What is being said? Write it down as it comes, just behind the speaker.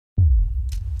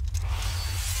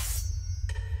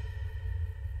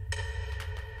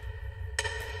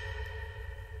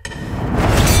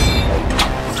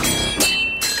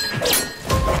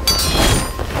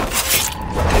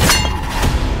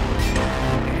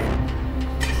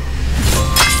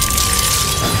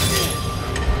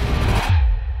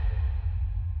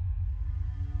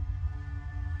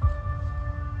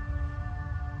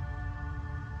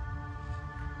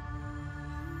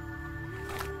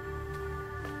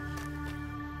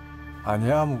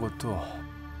아니야, 아무것도.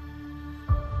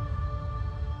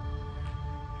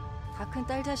 다 큰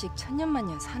딸 자식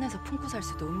천년만년 산에서 품고 살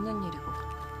수도 없는 일이고.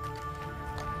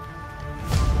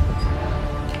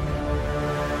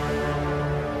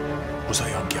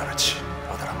 무사히 연기하라지,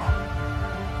 아들아마.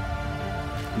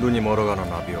 눈이 멀어가는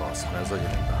나비와 산에서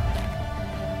지낸다.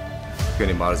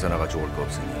 괜히 말세나가 좋을 거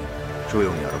없으니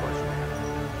조용히 알아봐주네.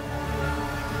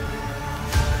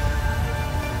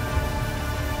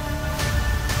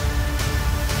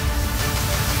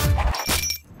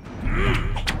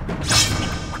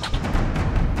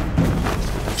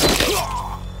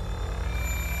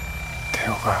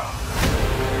 태호가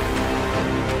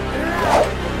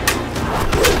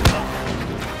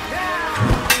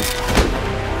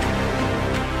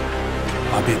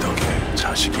아비 덕에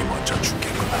자식이 먼저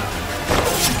죽겠구나.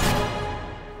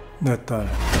 내 딸.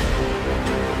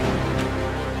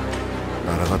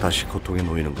 나라가 다시 고통에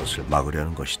놓이는 것을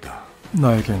막으려는 것이다.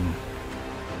 나에겐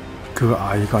그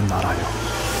아이가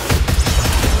나라요.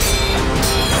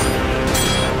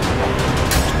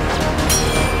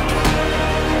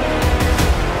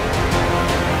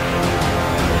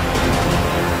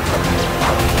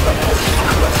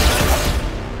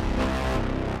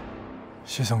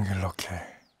 시성길 넣게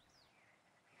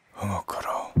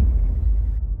응어커러.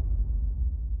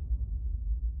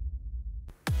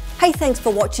 Hey, thanks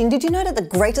for watching. Did you know that the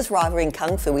greatest rivalry in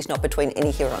Kung Fu is not between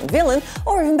any hero and villain,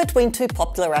 or even between two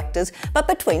popular actors, but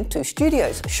between two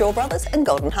studios, Shaw Brothers and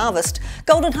Golden Harvest?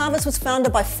 Golden Harvest was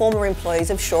founded by former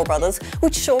employees of Shaw Brothers,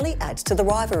 which surely adds to the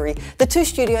rivalry. The two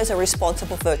studios are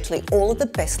responsible for virtually all of the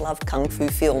best-loved Kung Fu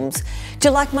films. Do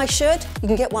you like my shirt? You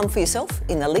can get one for yourself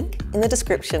in the link in the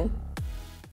description.